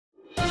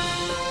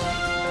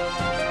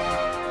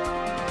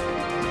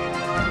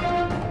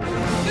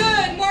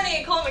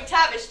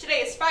Havish. Today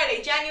is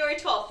Friday, January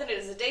 12th, and it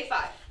is a day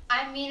 5.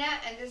 I'm Mina,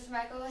 and this is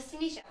Michael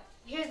Westanisha.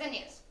 Here's the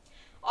news.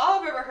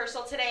 All have a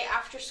rehearsal today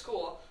after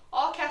school.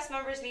 All cast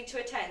members need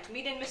to attend.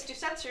 Meet in Miss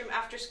Doucette's room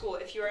after school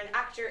if you are an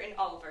actor in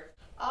Oliver.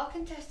 All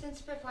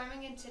contestants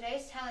performing in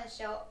today's talent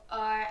show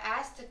are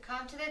asked to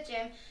come to the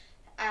gym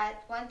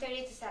at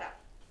 1:30 to set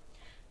up.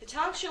 The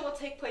talent show will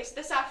take place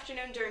this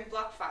afternoon during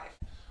Block 5.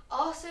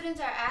 All students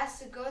are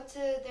asked to go to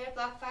their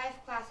Block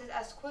 5 classes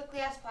as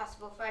quickly as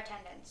possible for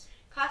attendance.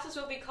 Classes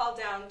will be called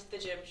down to the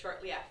gym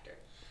shortly after.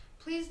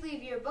 Please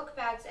leave your book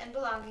bags and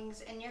belongings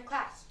in your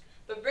class.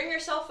 But bring your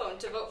cell phone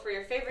to vote for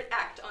your favorite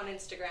act on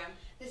Instagram.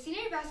 The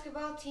senior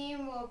basketball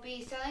team will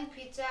be selling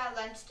pizza at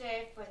lunch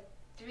today for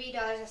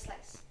 $3 a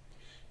slice.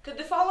 Could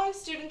the following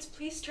students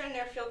please turn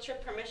their field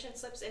trip permission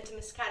slips into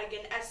Miss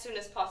Cadigan as soon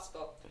as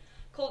possible?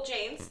 Cole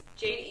James,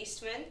 Jade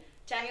Eastman,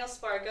 Daniel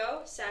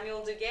Spargo,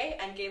 Samuel Duguay,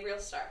 and Gabriel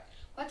Starr.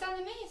 What's on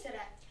the menu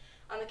today?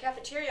 On the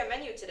cafeteria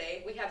menu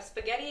today, we have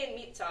spaghetti and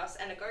meat sauce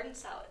and a garden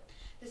salad.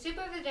 The soup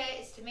of the day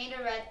is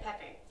tomato red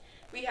pepper.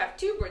 We have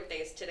 2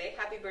 birthdays today.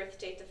 Happy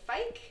birthday to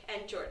Fike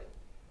and Jordan.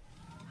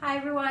 Hi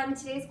everyone,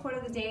 today's quote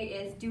of the day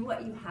is do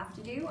what you have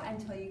to do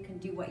until you can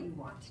do what you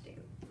want to do.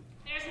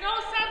 There's no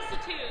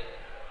substitute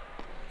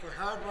for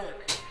hard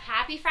work.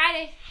 Happy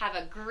Friday. Have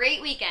a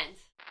great weekend.